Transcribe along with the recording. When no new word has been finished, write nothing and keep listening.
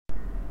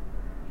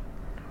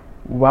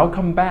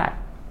Welcome back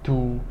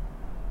to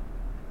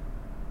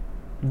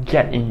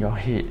Get in Your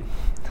Head.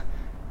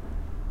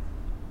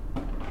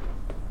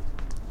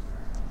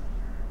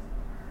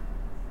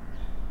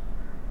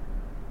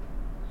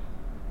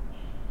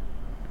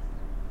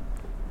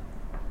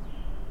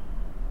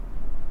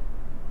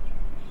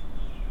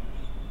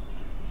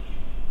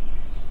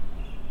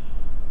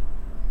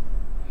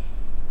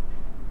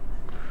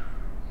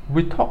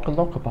 We talk a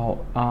lot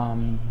about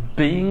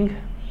being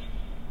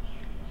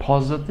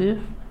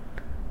positive,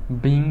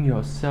 being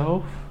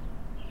yourself,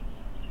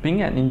 being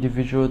an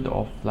individual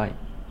of like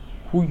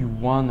who you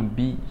want to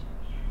be.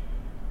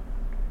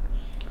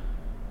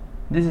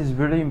 This is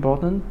really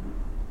important.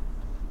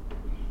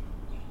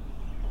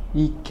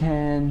 It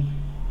can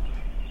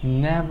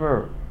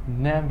never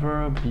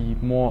be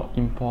more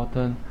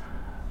important.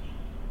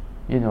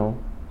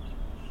 You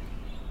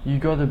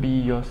gotta be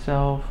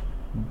yourself,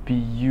 be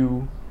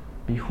you,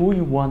 be who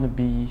you want to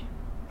be.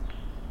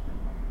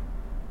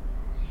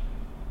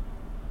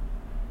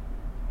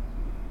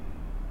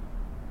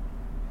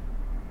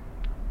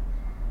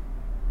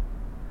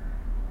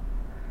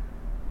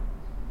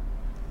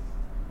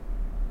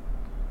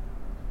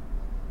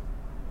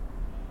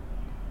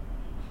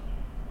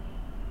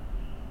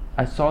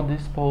 I saw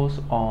this post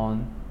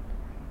on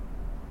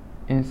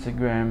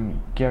Instagram,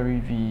 Gary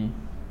Vee,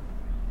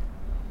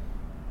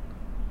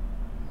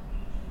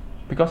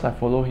 because I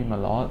follow him a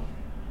lot.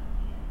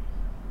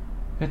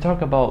 They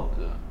talk about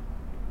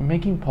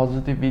making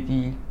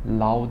positivity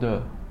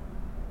louder.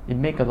 It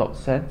makes a lot of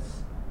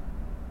sense.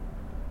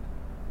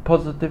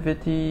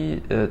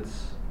 Positivity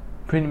is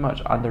pretty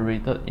much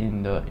underrated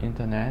in the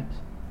internet.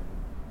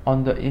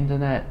 On the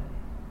internet,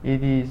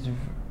 it is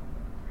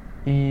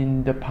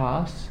in the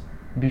past,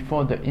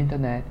 before the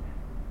internet,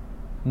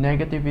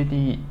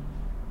 negativity,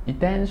 it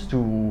tends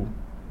to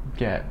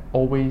get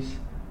always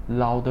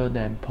louder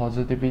than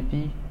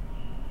positivity.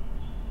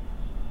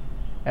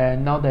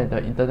 And now that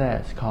the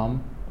internet has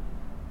come,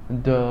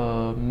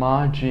 the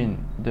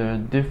margin, the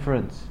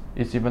difference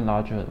is even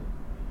larger.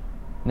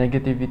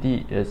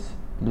 Negativity is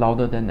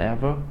louder than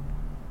ever.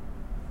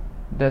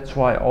 That's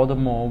why all the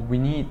more we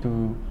need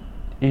to,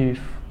 if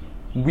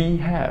we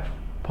have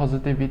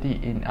positivity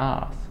in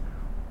us,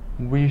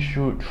 we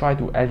should try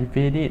to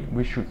elevate it.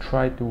 We should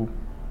try to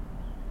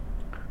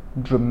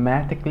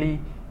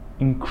dramatically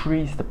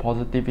increase the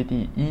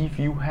positivity if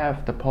you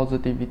have the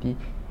positivity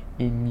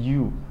in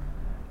you.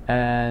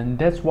 And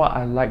that's what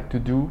I like to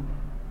do,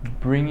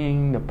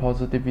 bringing the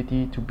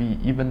positivity to be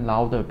even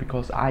louder,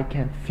 because I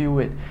can feel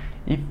it.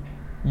 If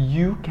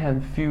you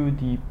can feel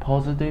the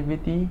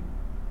positivity,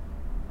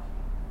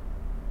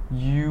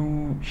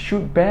 you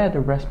should bear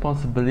the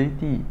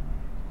responsibility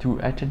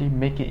to actually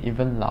make it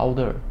even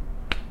louder.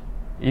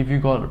 If you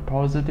got the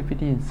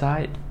positivity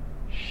inside,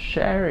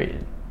 share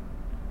it.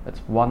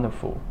 That's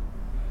wonderful.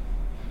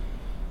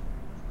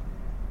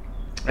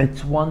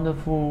 It's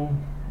wonderful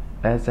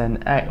as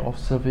an act of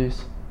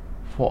service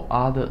for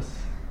others,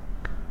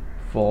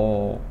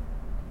 for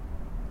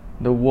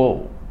the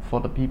world, for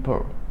the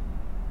people.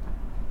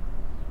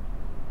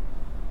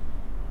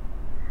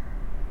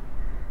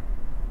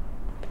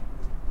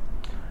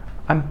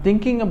 I'm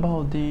thinking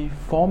about the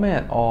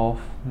format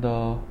of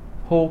the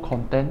whole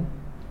content.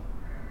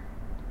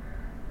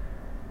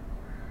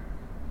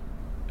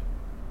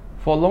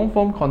 For long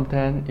form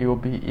content, it will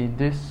be in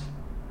this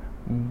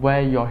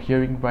where you're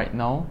hearing right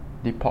now,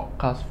 the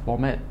podcast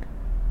format.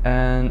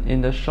 And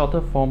in the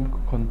shorter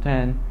form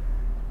content,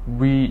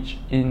 which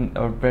in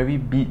a very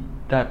big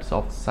types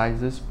of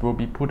sizes, will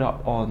be put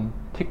up on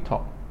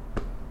TikTok.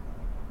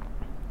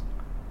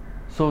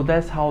 So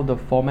that's how the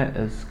format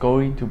is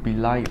going to be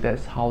like.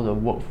 That's how the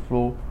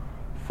workflow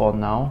for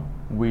now,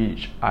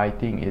 which I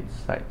think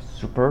it's like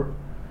superb.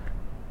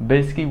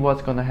 Basically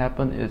what's gonna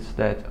happen is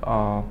that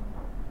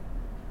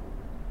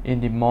in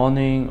the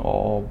morning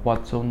or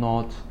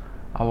whatnot,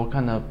 I will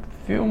kind of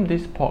film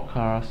this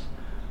podcast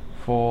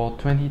for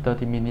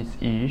 20-30 minutes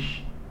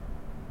each,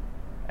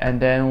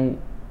 and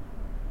then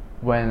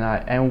when I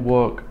end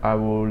work, I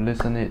will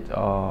listen it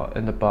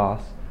in the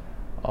bus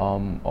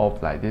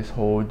of like this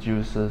whole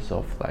juices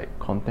of like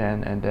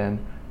content, and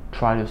then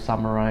try to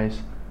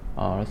summarize,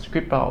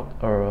 script out,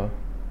 or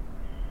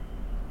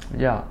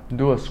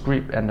do a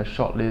script and a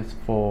short list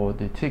for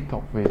the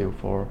TikTok video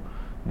for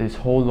this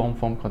whole long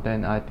form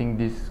content. I think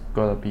this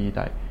gotta be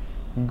like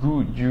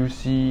good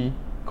juicy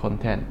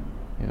content,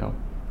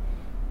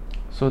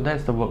 so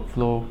that's the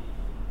workflow.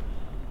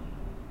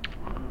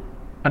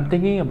 I'm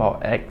thinking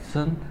about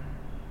accent.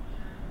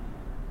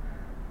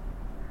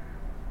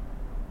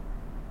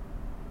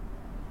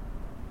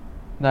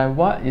 Like,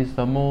 what is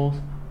the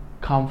most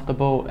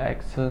comfortable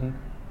accent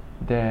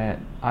that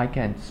I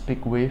can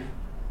speak with?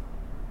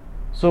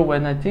 So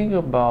when I think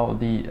about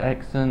the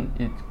accent,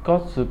 it's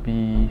got to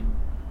be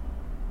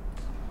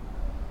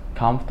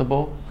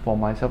comfortable for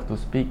myself to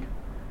speak.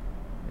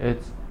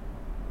 It's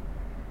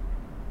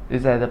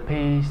at a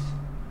pace,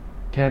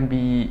 can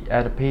be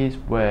at a pace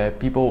where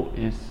people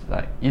is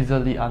like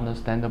easily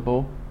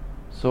understandable.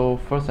 So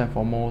first and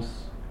foremost,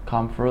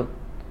 comfort,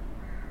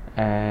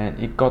 and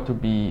it got to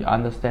be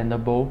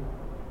understandable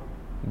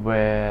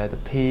where the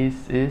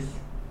pace is,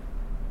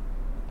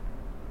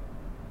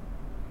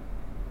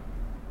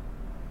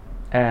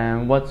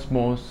 and what's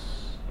most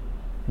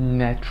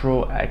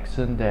natural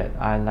accent that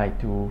I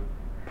like to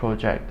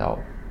project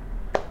out.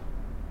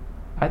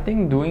 I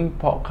think doing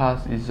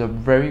podcasts is a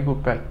very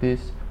good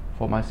practice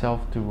for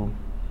myself to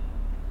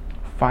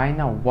find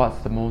out what's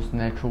the most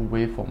natural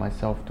way for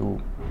myself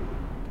to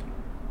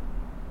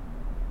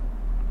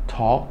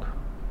talk.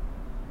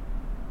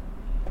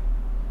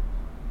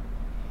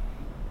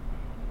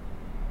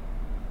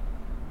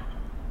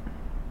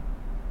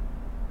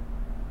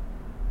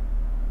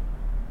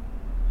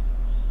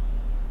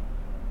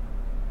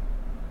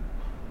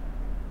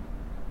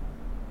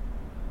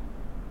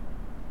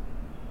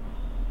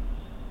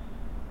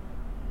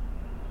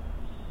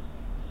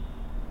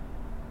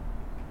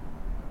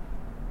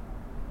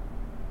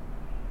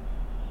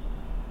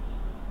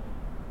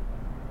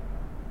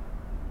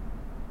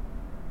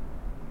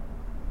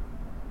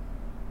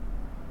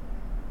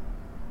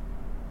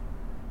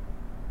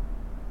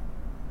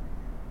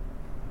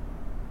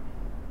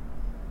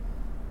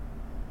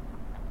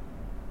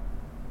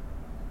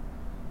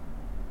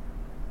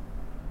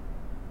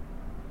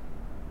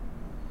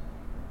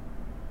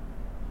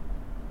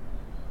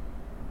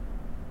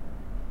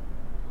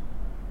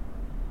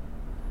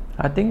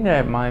 I think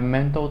that my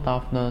mental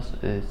toughness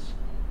is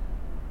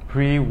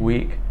pretty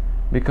weak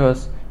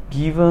because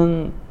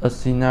given a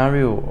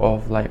scenario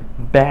of like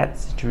bad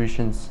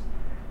situations,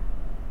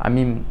 I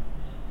mean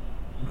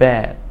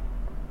bad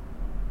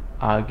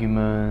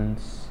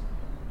arguments,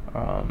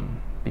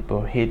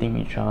 people hating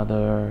each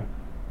other,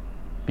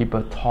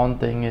 people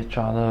taunting each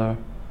other,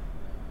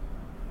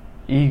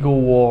 ego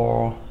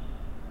war,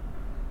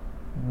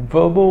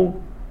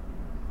 verbal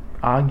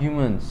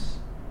arguments,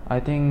 I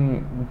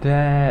think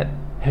that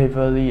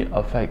heavily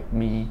affect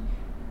me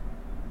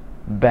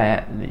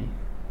badly,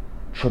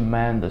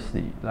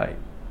 tremendously. Like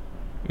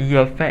it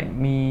affect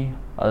me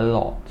a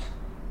lot,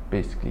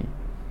 basically.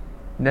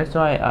 That's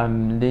why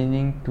I'm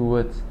leaning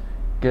towards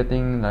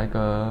getting like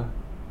a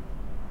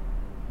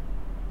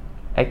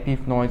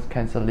active noise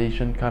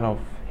cancellation kind of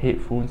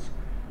headphones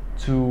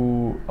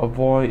to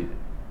avoid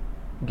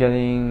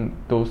getting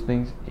those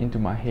things into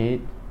my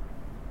head.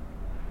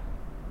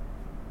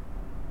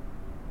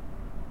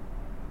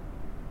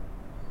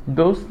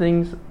 Those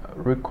things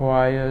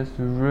requires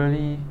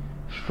really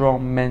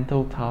strong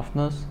mental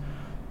toughness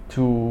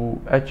to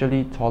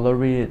actually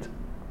tolerate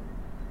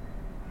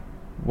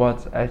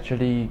what's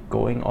actually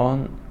going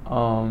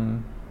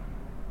on.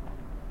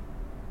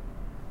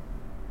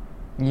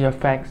 It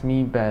affects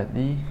me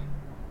badly.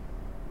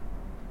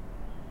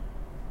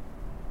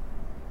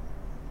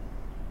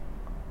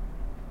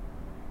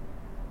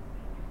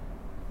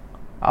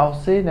 I'll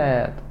say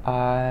that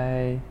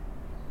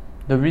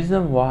the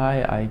reason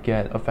why I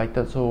get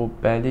affected so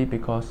badly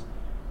because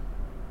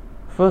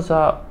first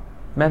up,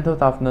 mental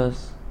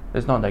toughness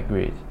is not that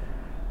great.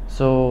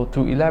 So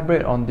to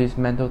elaborate on this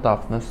mental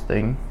toughness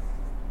thing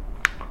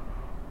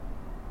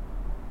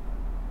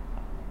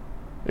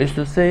is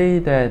to say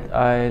that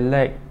I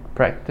lack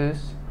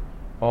practice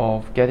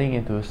of getting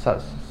into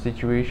such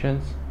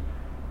situations.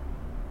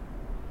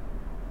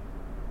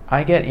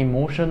 I get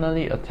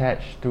emotionally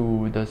attached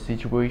to the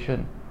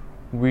situation,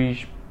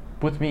 which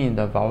puts me in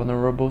the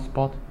vulnerable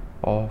spot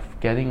of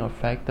getting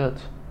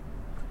affected.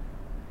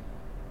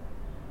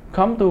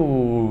 Come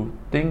to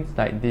things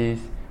like this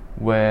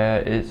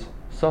where it's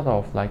sort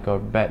of like a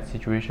bad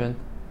situation,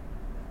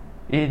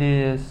 it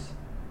is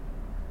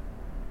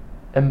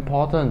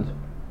important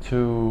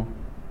to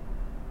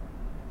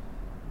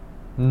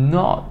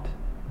not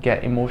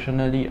get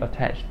emotionally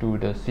attached to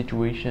the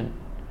situation.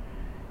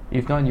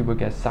 If not, you will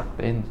get sucked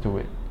into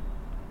it.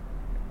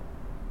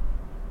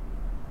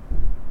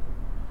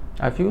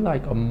 I feel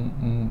like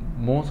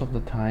most of the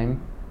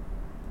time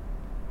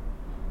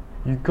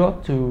you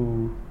got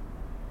to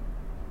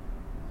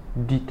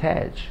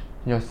detach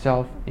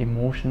yourself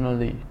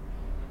emotionally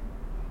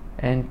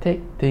and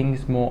take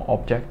things more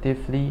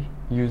objectively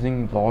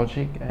using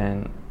logic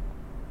and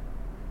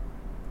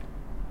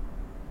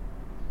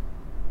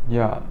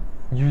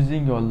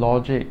using your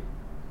logic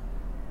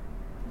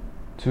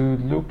to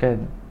look at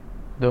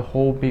the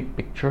whole big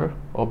picture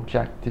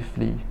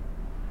objectively.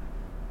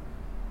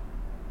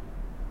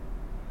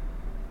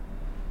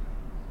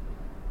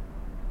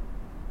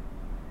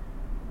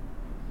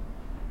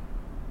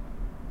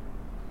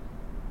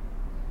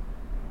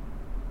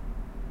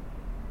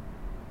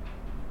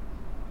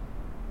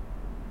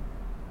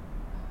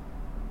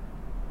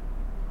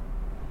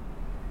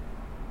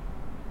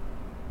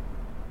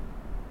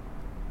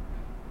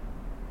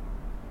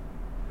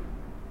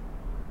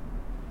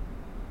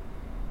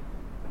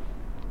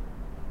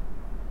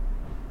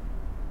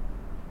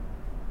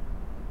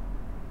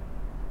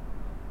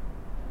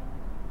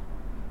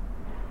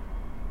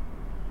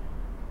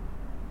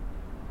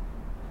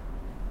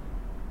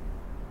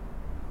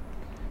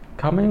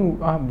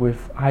 Coming up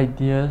with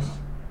ideas,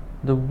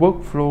 the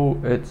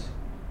workflow is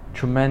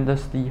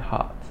tremendously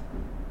hard.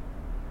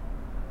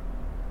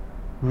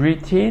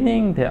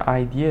 retaining the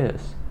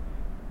ideas,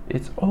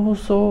 it's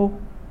also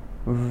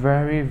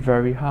very,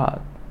 very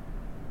hard.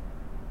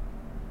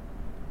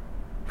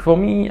 For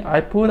me,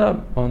 I put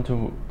up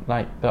onto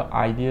like the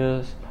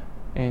ideas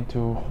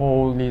into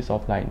whole list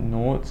of like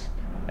notes,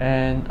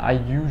 and I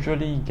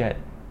usually get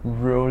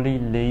really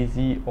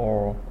lazy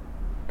or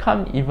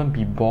can't even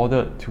be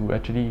bothered to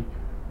actually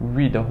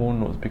read the whole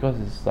notes because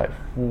it's like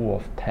full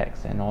of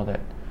text and all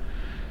that.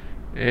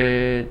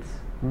 It's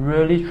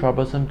really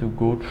troublesome to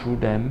go through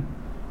them,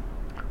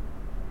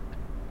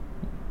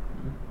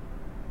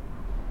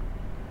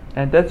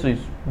 and that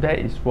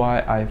is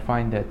why I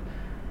find that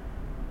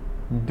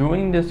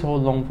doing this whole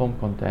long form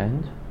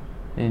content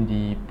in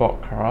the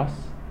podcast,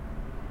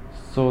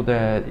 so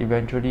that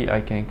eventually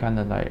I can kind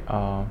of like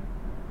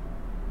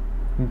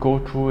go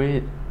through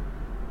it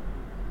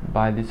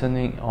by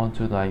listening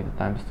onto like the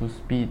times 2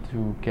 speed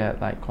to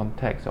get like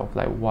context of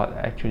like what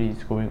actually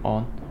is going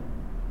on,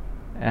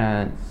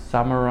 and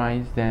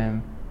summarize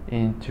them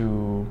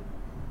into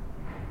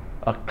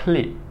a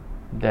clip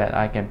that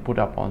I can put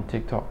up on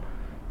TikTok.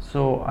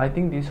 So I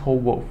think this whole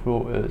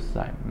workflow is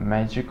like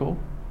magical.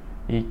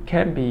 It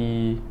can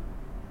be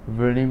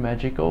really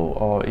magical,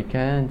 or it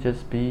can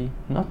just be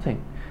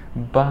nothing,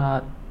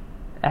 but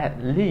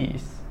at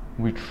least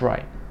we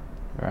tried,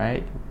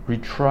 right? We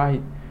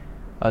tried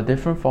a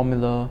different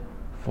formula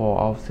for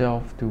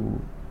ourselves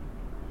to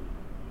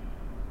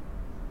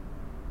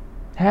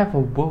have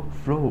a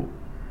workflow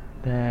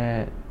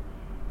that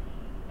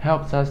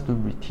helps us to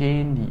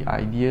retain the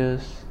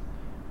ideas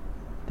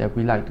that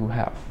we like to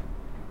have,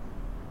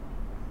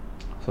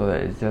 so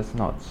that it's just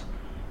not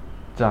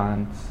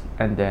done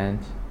and then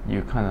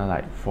you kind of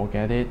like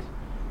forget it,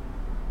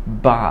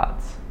 but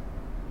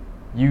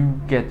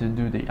you get to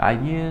do the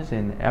ideas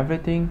and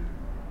everything,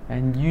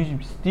 and you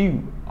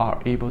still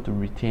are able to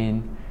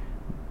retain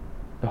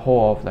the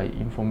whole of like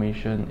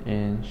information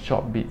in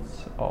short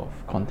bits of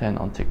content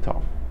on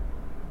TikTok.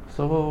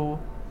 So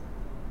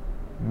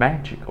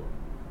magical.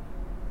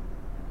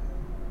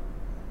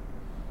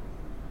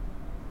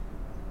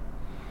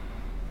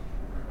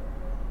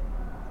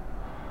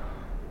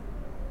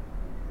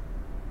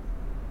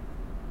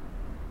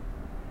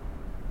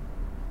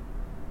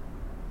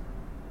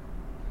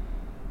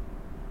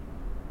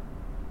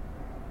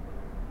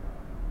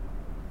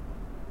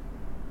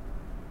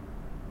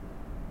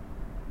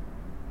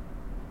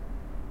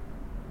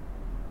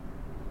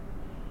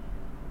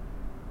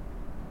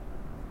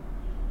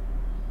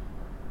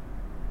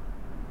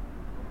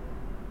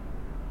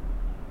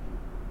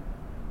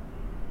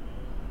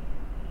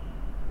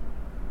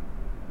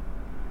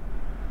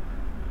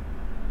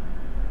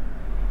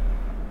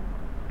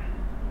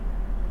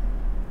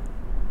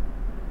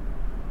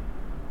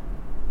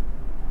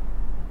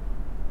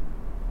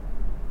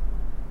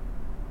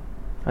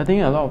 I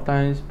think a lot of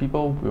times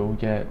people will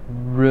get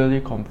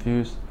really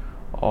confused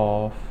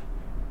of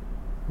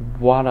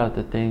what are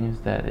the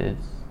things that is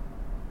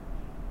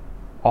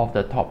of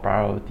the top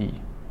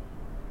priority.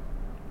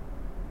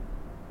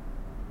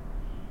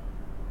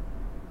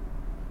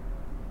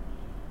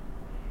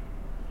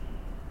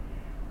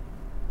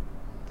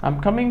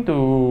 I'm coming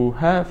to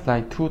have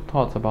like two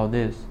thoughts about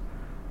this,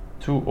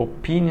 two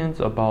opinions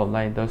about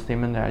like the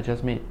statement that I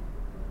just made.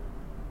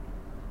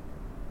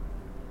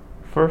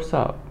 First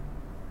up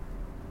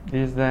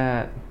is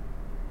that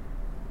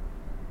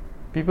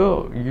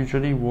people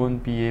usually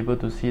won't be able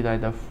to see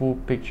like the full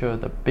picture,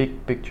 the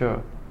big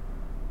picture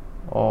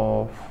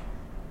of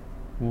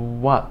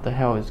what the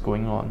hell is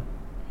going on,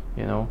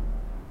 you know.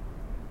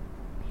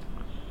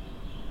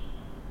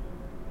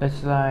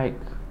 It's like,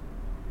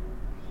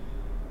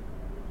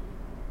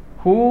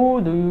 who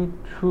do you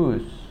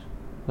choose?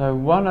 Like,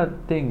 what are the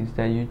things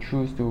that you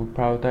choose to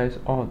prioritize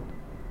on?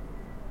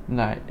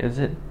 Like, is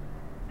it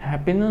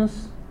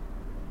happiness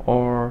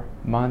or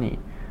money?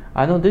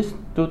 I know these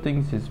two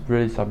things is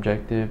really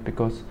subjective,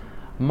 because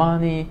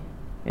money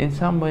in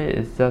some way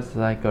is just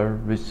like a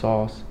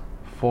resource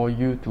for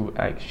you to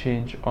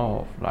exchange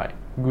of like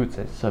goods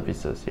and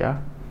services,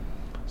 yeah.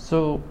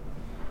 So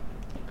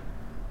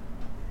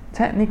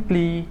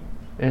technically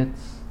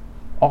it's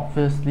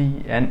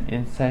obviously an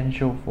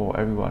essential for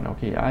everyone,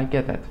 okay, I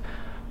get that.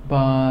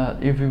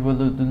 But if we were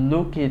to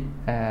look it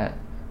at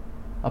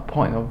a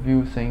point of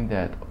view saying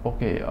that,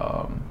 okay,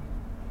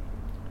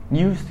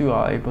 you still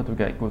are able to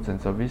get goods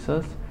and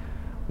services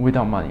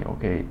without money,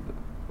 okay,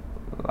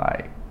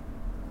 like,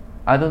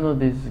 I don't know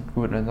this is a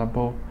good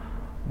example,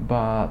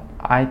 but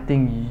I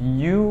think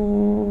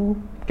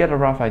you get a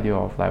rough idea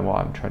of like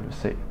what I'm trying to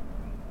say.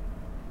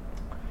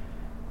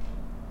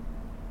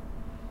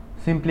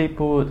 Simply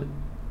put,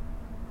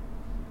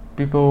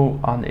 people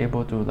aren't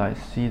able to like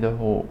see the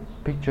whole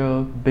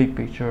picture, big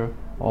picture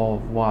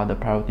of what the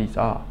priorities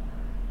are.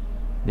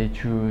 They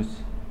choose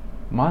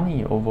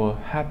money over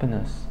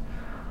happiness.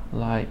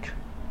 Like,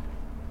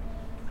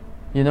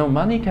 you know,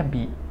 money can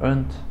be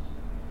earned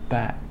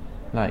back.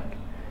 Like,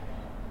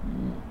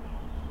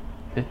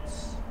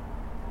 it's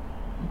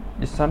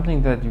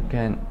something that you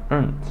can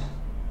earn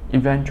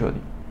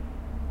eventually,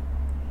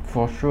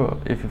 for sure,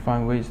 if you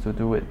find ways to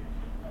do it.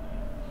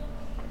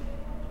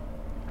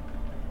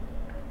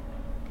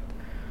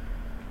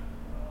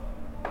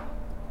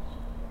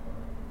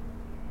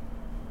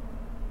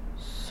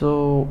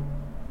 So,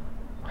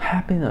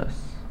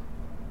 happiness.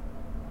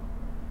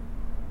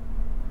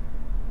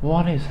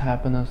 What is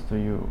happiness to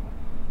you?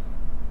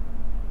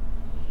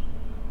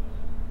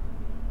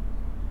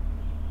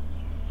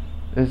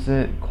 Is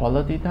it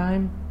quality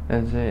time?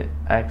 Is it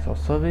acts of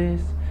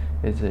service?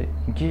 Is it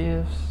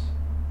gifts?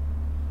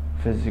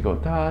 Physical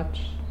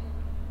touch?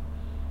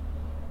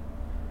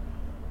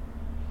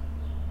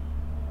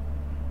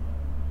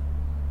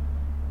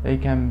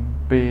 It can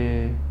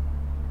be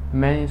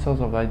many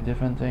sorts of like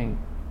different things.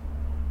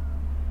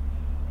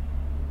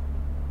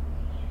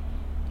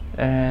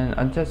 And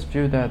I just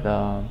feel that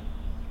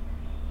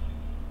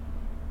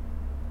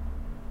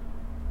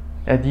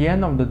at the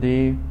end of the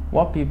day,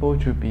 what people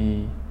should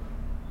be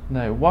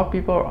like, what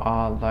people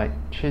are like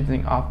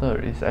chasing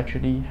after is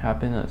actually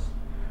happiness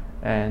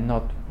and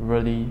not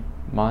really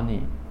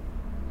money.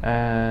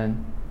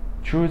 And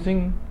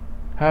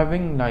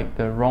having like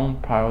the wrong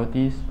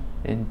priorities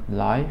in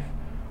life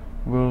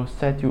will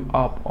set you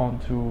up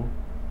onto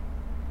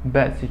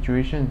bad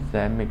situations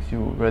that makes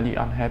you really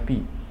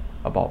unhappy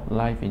about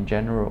life in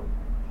general.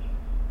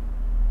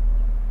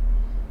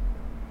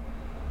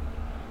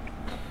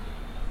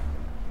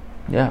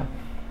 Yeah,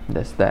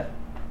 that's that.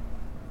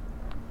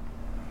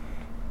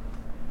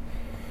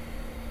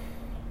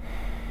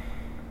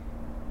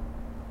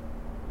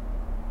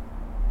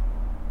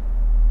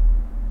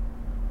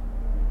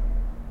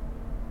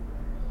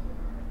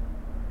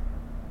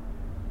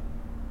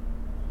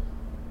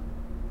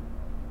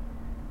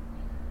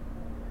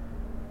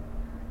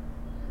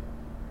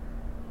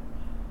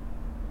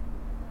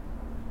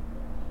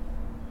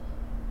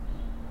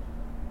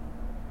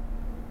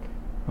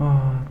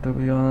 To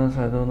be honest,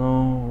 I don't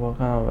know what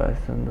kind of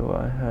accent do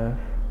I have.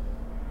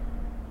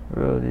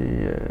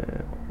 Really,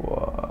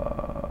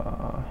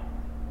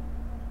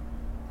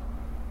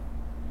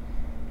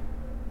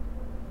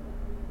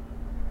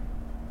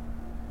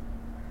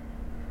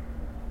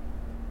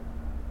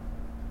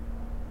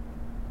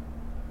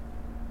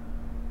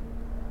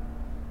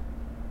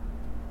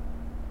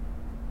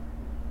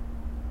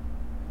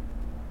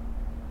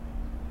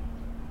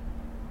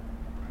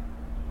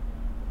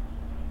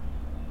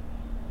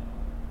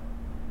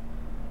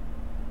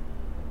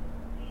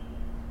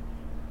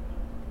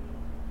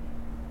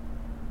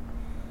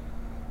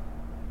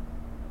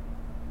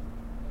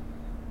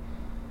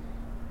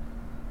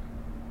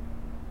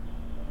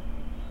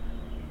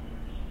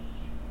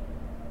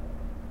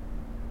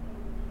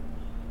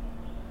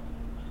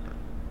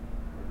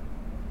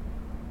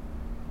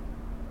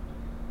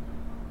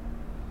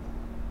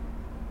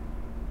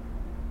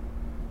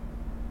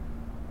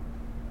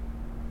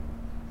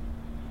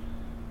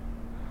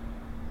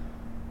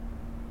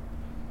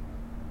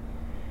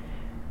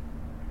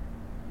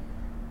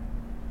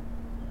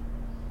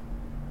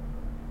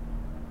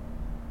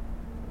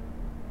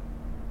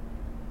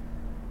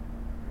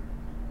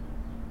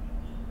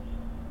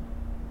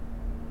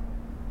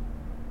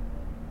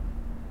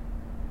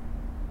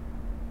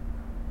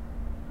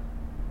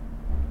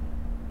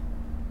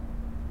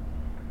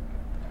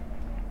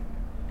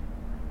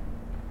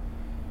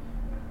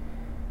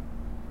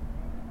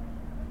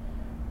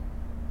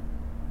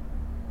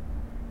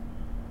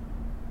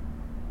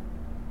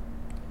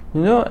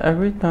 you know,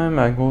 every time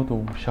I go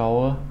to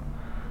shower,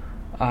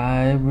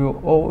 I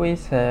will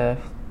always have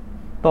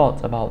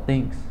thoughts about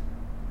things.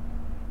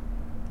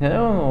 You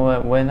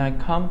know, when I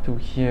come to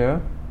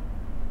here,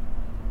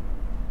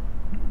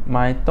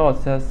 my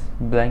thoughts just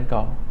blank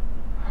out.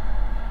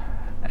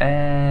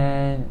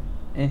 And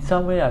in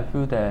some way, I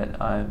feel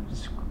that I'm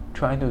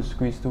trying to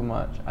squeeze too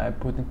much. I'm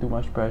putting too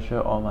much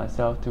pressure on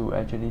myself to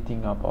actually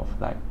think up of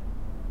like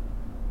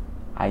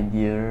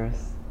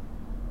ideas.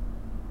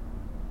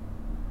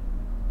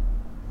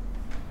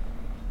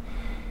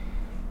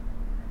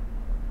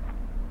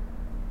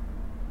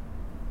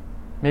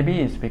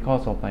 Maybe it's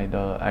because of like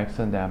the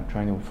accent that I'm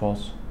trying to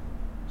force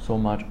so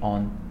much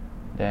on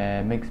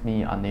that makes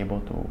me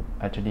unable to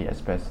actually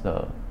express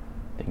the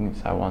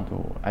things I want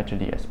to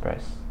actually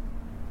express.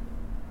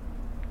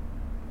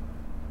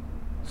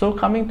 So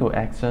coming to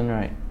accent,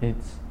 right,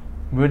 it's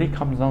really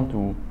comes down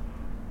to,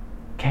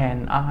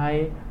 can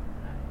I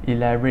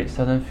elaborate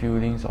certain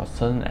feelings or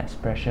certain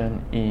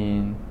expression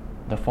in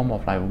the form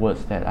of like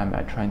words that I'm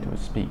trying to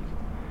speak.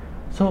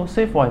 So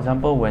say for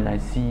example, when I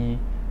see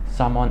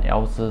someone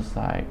else's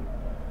like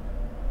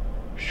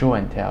show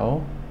and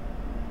tell,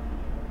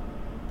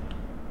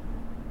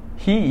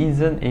 he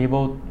isn't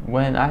able,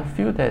 when I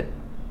feel that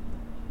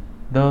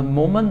the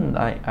moment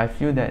I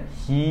feel that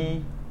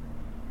he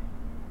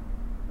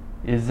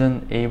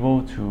isn't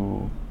able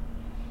to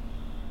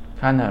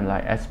kind of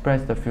like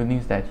express the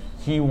feelings that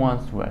he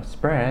wants to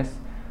express,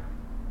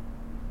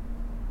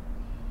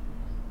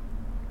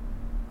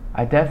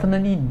 I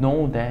definitely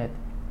know that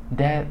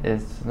that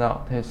is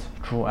not his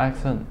true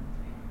accent.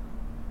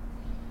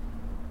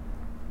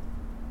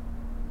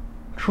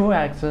 True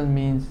accent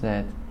means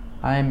that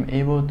I am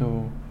able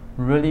to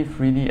really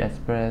freely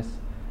express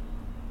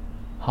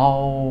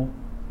how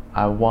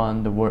I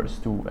want the words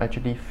to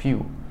actually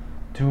feel,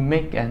 to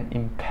make an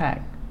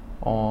impact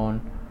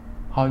on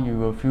how you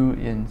will feel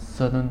in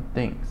certain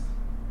things,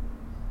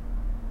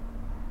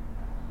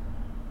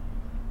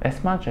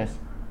 as much as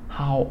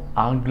how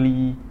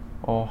ugly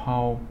or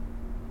how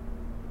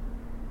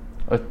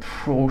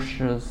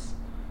atrocious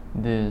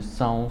the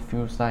sound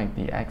feels like,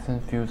 the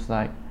accent feels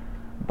like.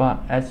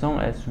 But as long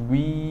as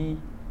we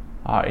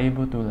are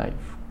able to like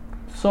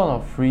sort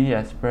of freely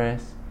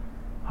express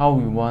how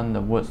we want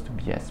the words to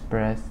be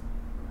expressed,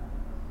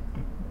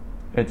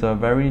 it's a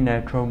very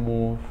natural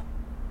move.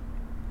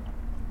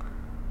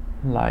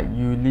 Like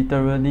you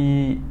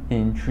literally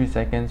in 3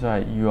 seconds,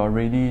 right, you are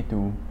ready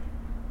to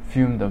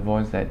film the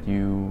voice that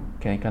you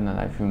can kind of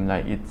like film,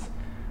 like it's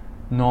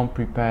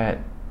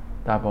non-prepared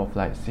type of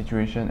like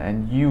situation,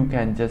 and you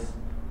can just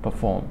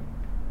perform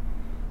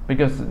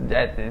because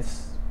that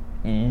is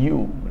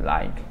you,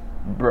 like,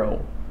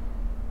 bro.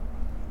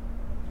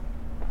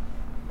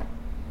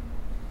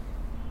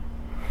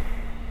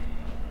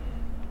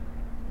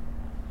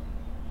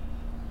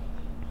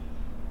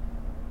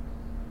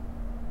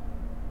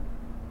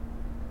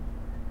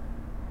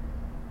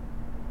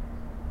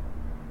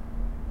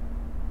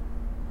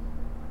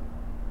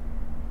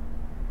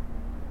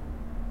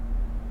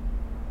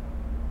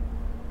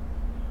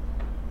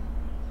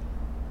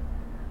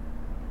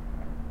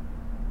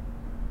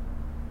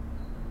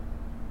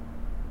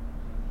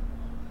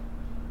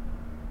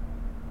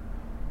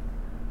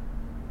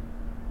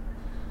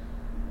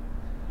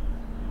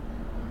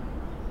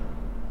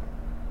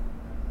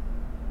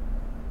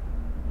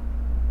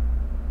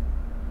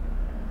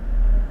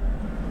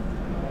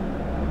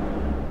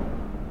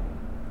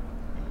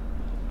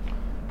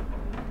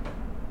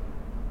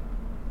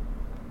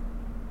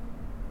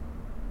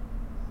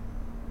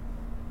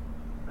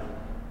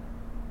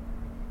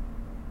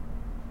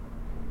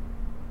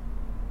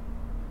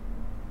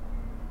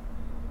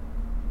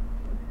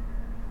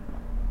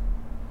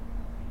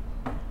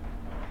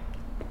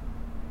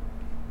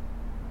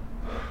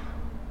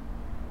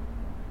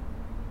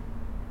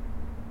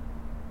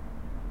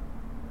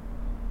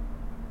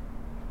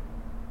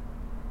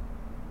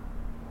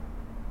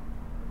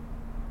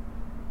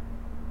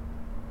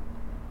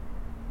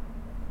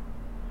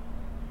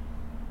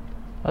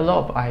 A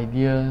lot of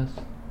ideas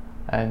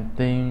and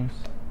things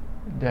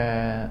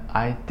that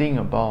I think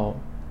about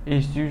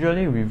is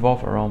usually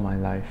revolve around my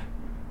life.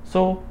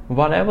 So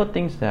whatever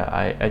things that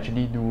I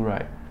actually do,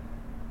 right,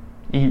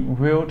 it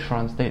will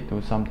translate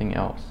to something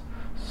else.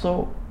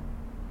 So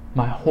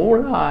my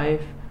whole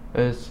life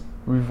is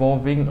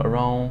revolving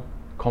around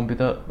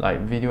computer,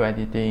 like video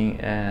editing,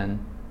 and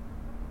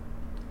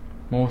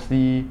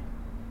mostly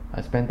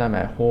I spend time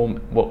at home,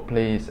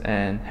 workplace,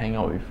 and hang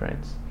out with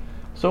friends.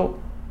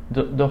 So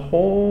the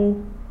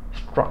whole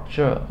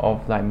structure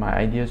of like my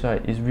ideas,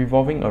 right, is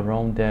revolving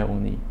around there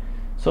only.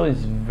 So it's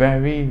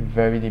very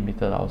very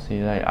limited, I'll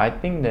say. Like I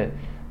think that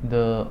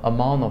the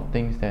amount of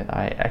things that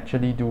I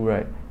actually do,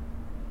 right,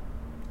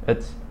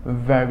 it's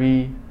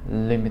very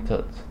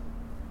limited.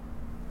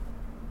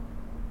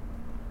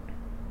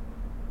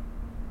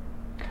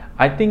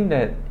 I think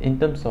that in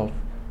terms of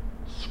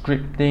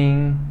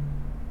scripting,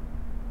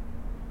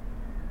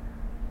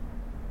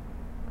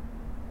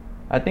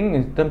 I think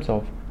in terms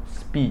of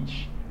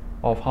speech,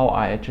 of how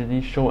I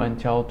actually show and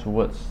tell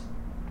towards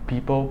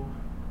people,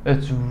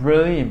 it's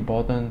really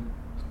important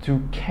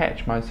to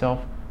catch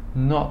myself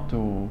not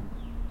to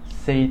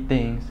say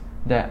things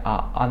that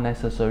are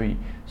unnecessary.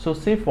 So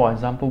say for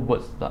example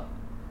words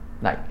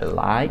like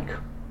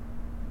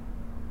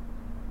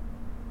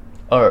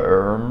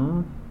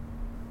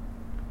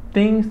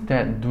things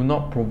that do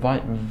not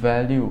provide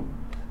value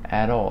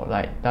at all,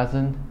 like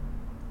doesn't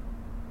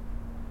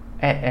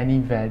add any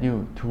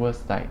value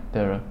towards like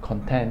the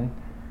content.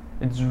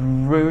 It's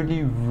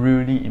really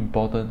really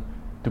important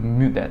to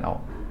mute that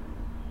out.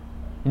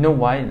 You know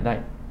why?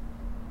 Like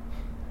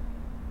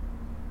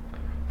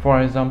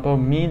for example,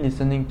 me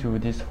listening to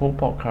this whole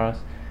podcast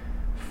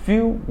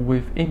filled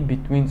with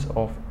in-betweens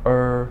of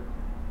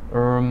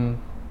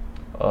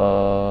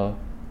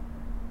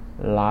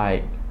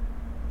like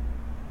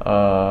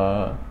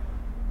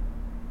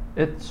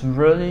it's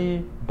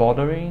really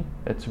bothering,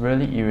 it's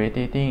really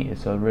irritating,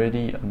 it's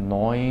already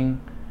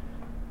annoying.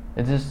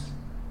 It's just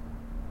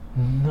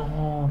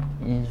not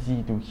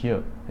easy to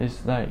hear.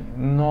 It's like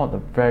not a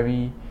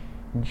very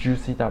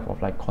juicy type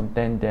of like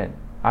content that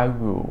I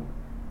will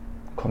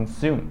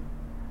consume,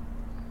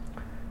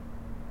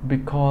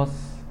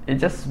 because it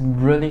just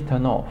really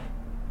turn off.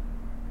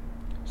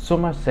 So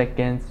much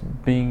seconds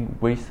being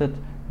wasted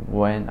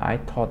when I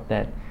thought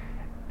that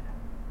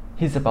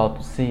he's about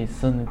to say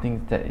certain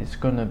things that is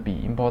gonna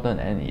be important,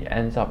 and it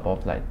ends up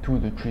of like 2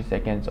 to 3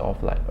 seconds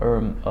of like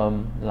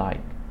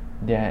like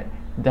that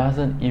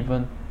doesn't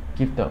even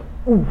give the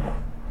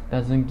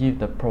doesn't give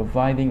the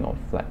providing of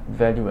like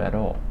value at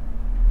all.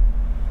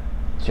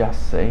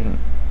 Just saying.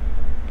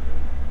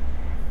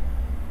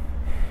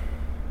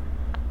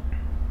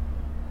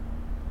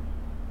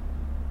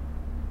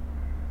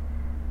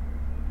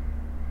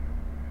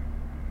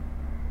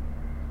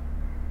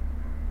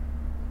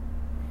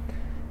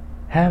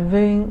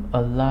 Having a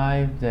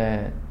life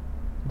that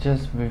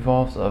just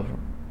revolves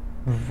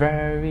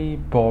very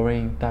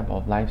boring type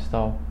of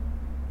lifestyle,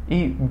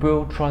 it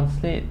will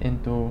translate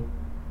into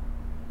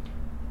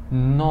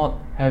not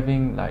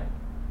having like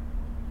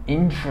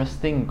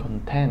interesting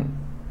content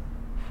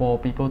for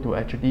people to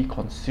actually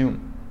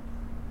consume.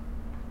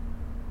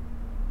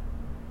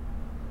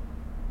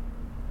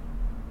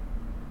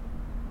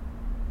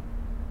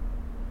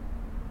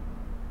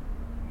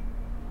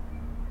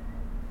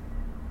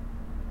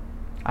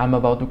 I'm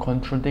about to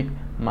contradict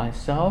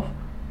myself.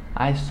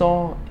 I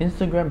saw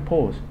Instagram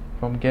post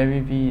from Gary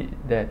Vee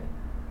that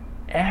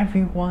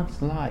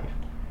everyone's life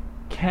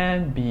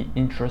can be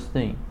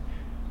interesting.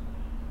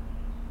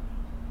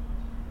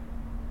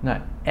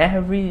 Now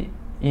every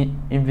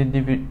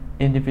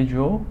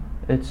individual,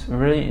 it's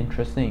really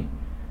interesting.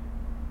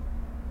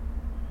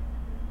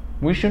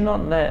 We should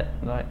not let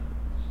like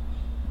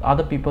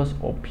other people's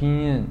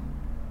opinion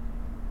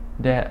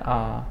that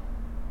are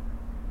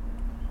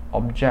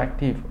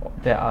objective,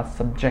 that are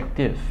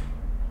subjective.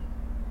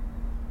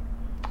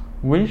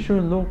 We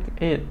should look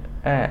it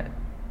at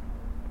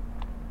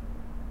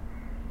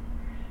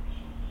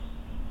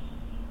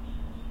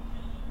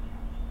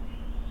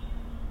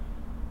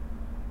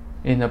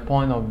in a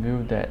point of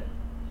view that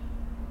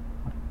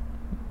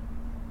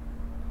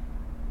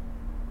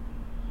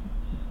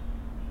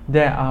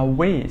there are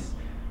ways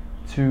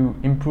to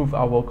improve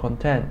our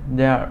content.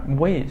 There are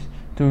ways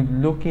to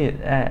look it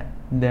at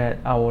that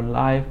our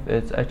life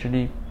is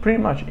actually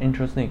pretty much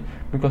interesting,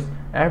 because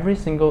every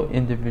single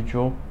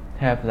individual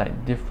have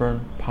like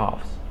different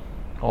paths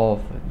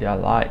of their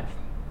life.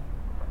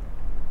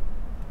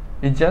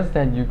 It's just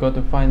that you got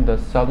to find the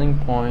selling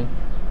point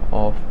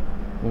of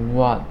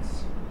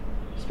what's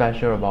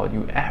special about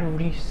you.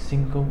 Every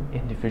single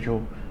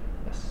individual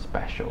is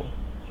special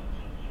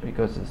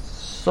because it's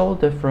so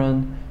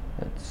different,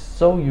 it's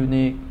so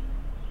unique.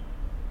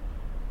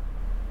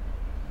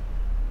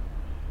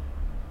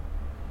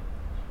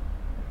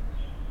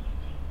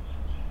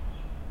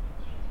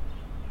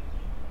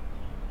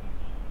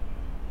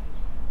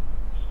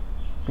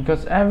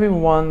 Because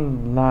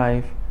everyone's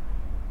life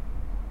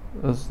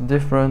is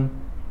different,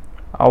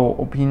 our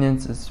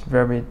opinions is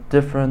very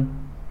different.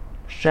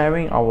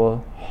 Sharing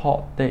our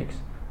hot takes,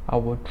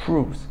 our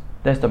truths,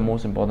 that's the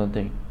most important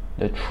thing.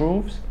 The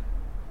truths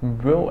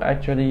will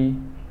actually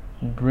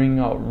bring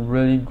out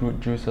really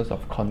good juices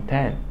of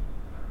content.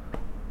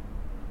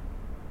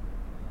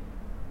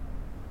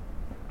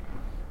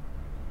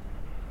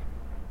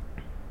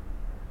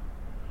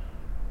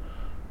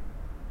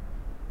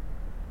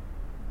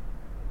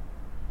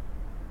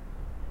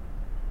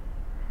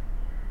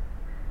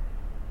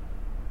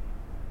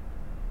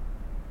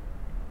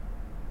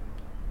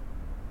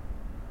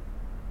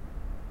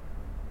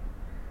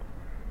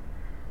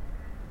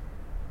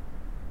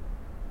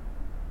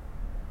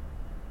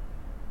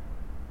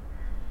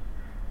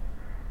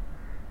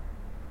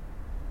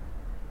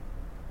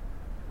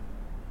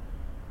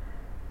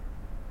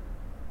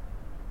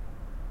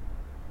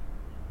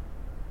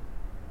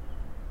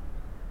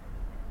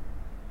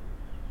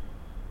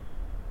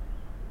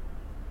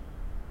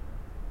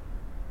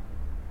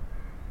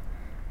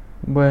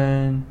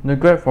 When the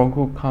Grab for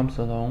Good comes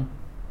along,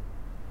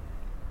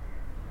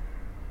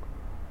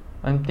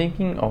 I'm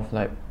thinking of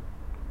like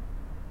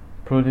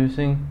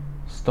producing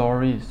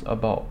stories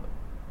about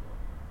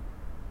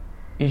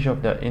each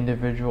of the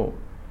individual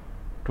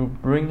to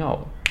bring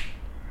out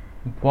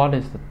what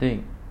is the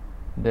thing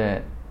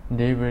that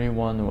they really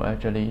want to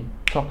actually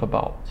talk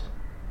about.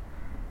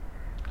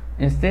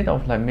 Instead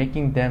of like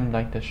making them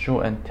like the show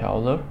and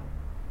teller,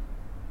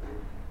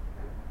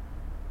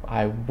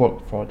 I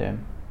work for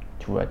them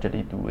to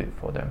actually do it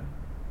for them.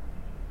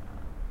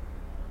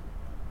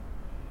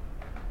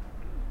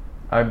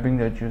 I bring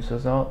the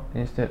juices out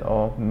instead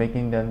of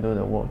making them do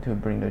the work to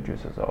bring the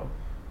juices out.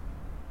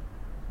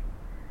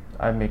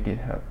 I make it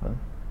happen.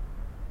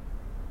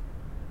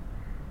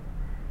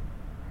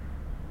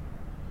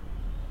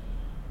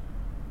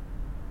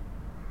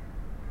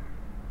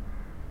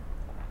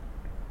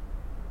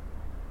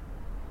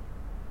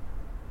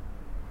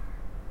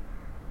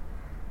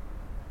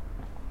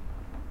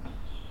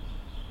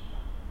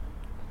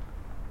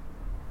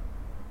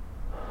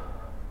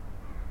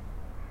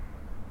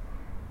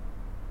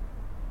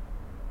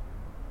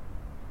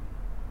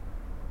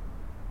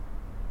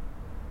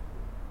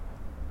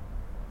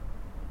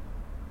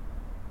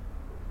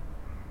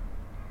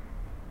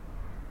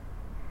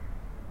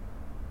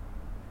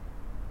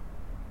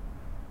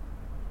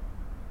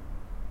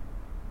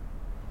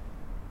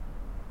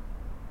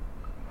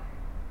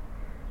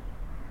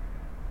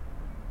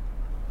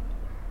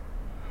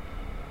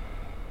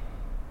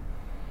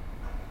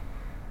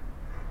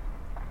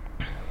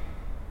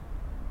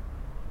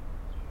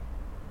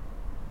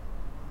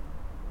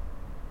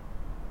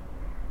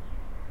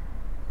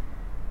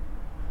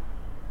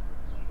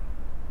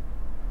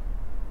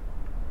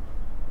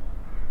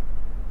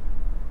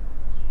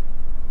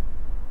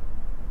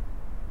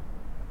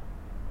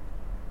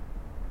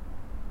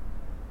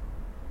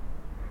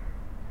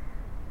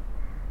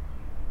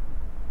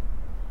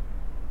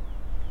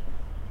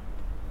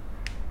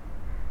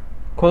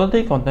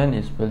 quality content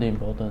is really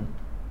important.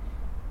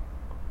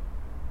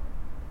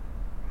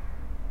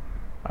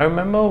 I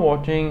remember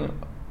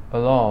watching a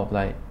lot of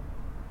like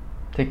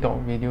TikTok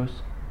videos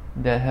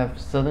that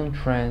have certain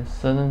trends,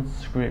 certain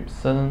scripts,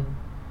 certain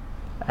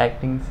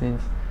acting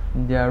scenes.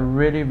 They are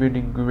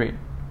really great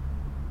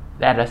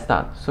at the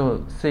start.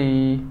 So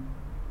say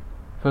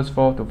first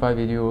 4 to 5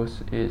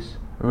 videos is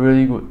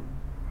really good,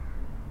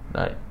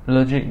 like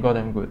legit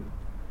goddamn good.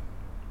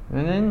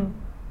 And then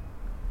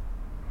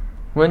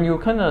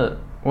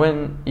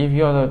if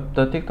you're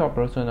the TikTok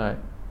person, right,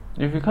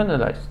 if you kinda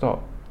like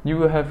stop, you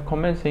will have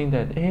comments saying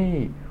that,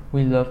 hey,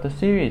 we love the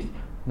series,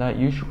 like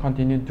you should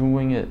continue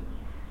doing it.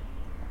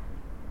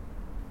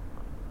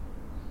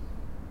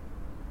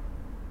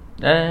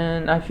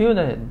 And I feel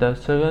that the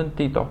certain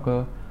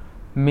TikToker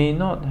may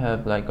not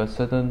have like a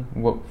certain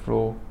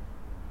workflow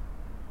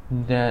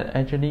that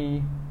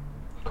actually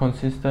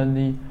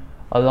consistently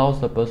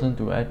allows the person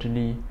to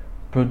actually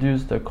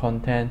produce the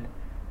content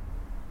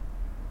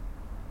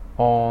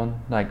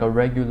on like a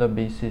regular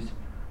basis.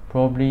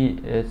 Probably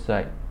it's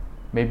like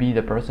maybe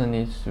the person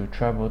needs to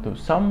travel to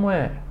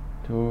somewhere,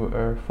 to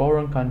a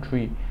foreign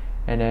country,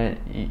 and then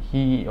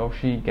he or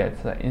she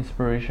gets like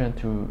inspiration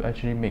to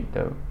actually make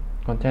the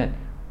content.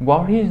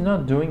 While he is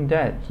not doing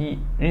that, he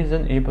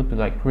isn't able to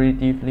like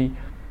creatively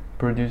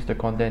produce the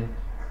content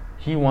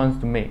he wants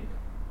to make.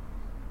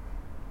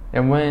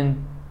 And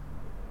when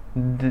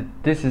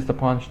this is the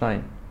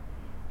punchline,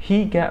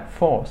 he get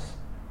forced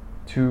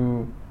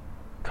to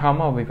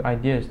come up with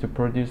ideas to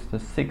produce the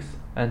 6th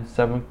and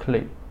 7th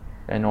clip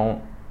and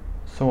all,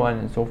 so on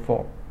and so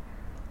forth,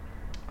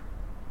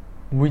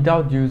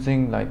 without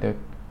using like the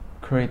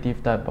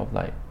creative type of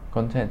like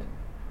content.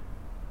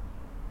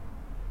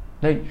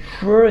 Like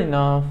sure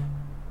enough,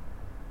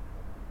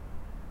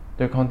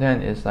 the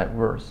content is like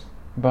worse,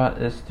 but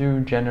it's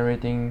still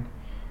generating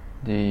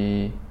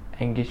the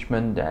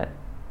engagement that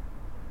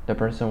the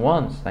person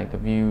wants, like the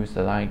views,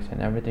 the likes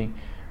and everything,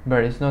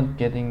 but it's not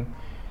getting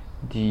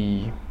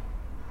the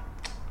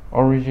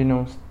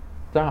original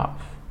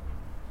stuff,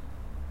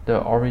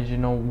 the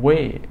original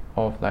way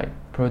of like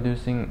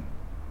producing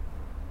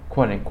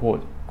quote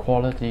unquote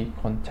quality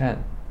content.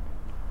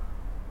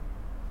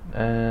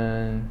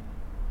 And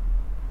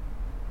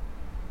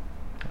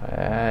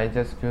I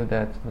just feel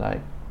that like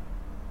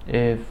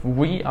if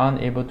we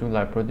aren't able to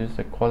like produce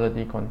the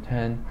quality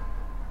content,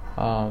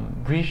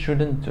 we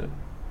shouldn't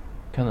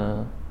kind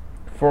of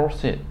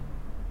force it,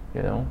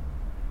 you know.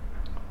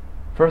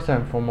 First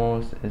and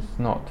foremost, it's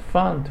not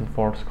fun to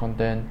force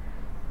content.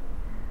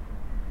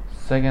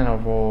 Second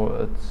of all,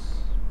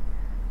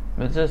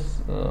 it's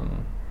just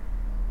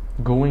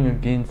going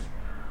against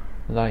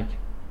like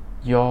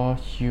your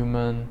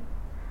human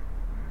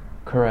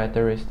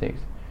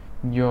characteristics,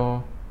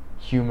 your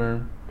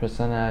human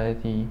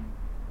personality,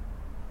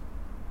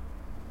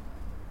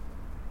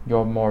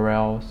 your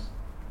morals,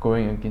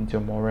 going against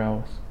your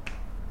morals.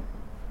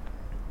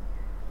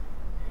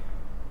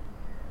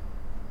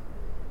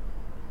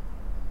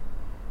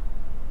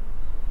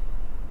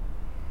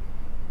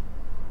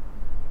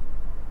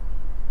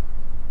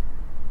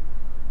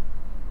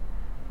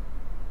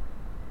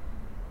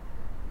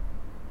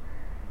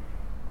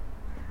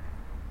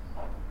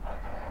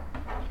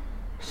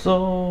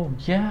 So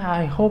yeah,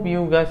 I hope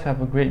you guys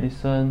have a great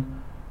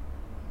listen.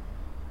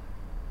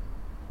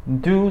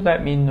 Do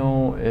let me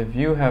know if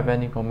you have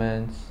any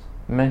comments,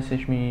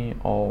 message me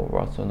or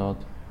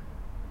whatnot.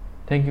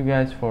 Thank you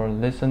guys for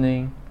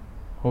listening.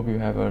 Hope you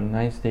have a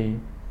nice day.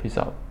 Peace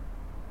out.